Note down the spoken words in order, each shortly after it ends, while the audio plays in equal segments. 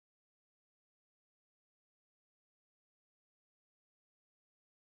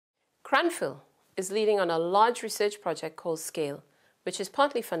Cranfield is leading on a large research project called SCALE, which is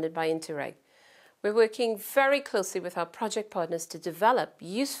partly funded by Interreg. We're working very closely with our project partners to develop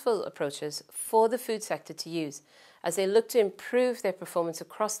useful approaches for the food sector to use as they look to improve their performance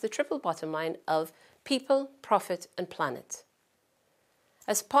across the triple bottom line of people, profit and planet.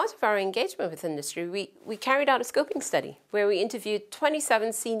 As part of our engagement with industry, we carried out a scoping study where we interviewed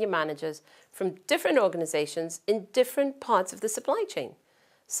 27 senior managers from different organizations in different parts of the supply chain,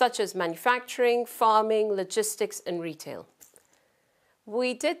 such as manufacturing, farming, logistics and retail.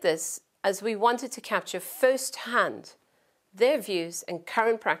 We did this as we wanted to capture firsthand their views and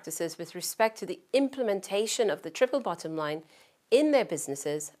current practices with respect to the implementation of the triple bottom line in their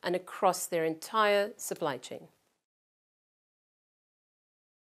businesses and across their entire supply chain.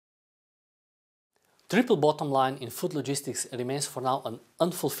 Triple bottom line in food logistics remains for now an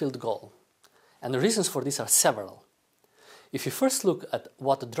unfulfilled goal, and the reasons for this are several. If you first look at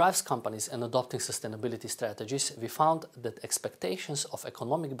what drives companies in adopting sustainability strategies, we found that expectations of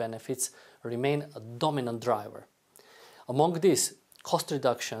economic benefits remain a dominant driver. Among these, cost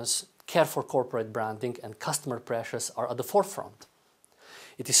reductions, care for corporate branding and customer pressures are at the forefront.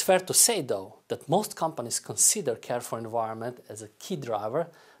 It is fair to say, though, that most companies consider care for environment as a key driver,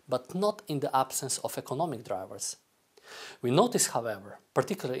 but not in the absence of economic drivers. We notice, however,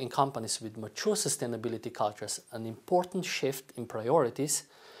 particularly in companies with mature sustainability cultures, an important shift in priorities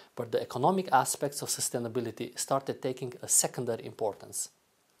where the economic aspects of sustainability started taking a secondary importance.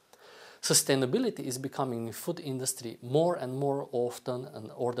 Sustainability is becoming in the food industry more and more often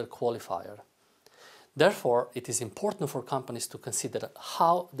an order qualifier. Therefore, it is important for companies to consider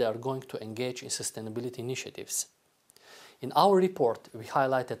how they are going to engage in sustainability initiatives. In our report, we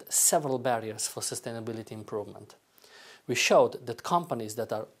highlighted several barriers for sustainability improvement. We showed that companies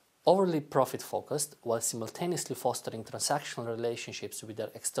that are overly profit-focused while simultaneously fostering transactional relationships with their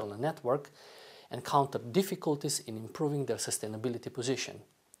external network encounter difficulties in improving their sustainability position.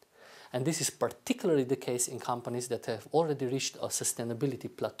 And this is particularly the case in companies that have already reached a sustainability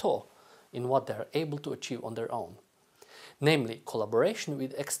plateau in what they are able to achieve on their own. Namely, collaboration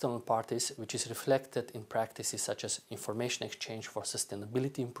with external parties, which is reflected in practices such as information exchange for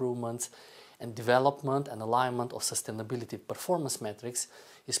sustainability improvements and development and alignment of sustainability performance metrics,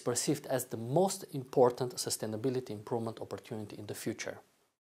 is perceived as the most important sustainability improvement opportunity in the future.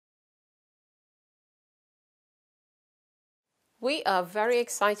 We are very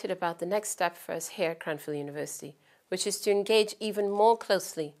excited about the next step for us here at Cranfield University, which is to engage even more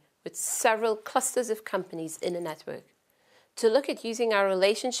closely with several clusters of companies in a network, to look at using our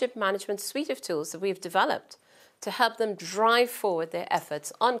relationship management suite of tools that we have developed to help them drive forward their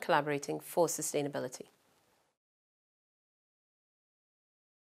efforts on collaborating for sustainability.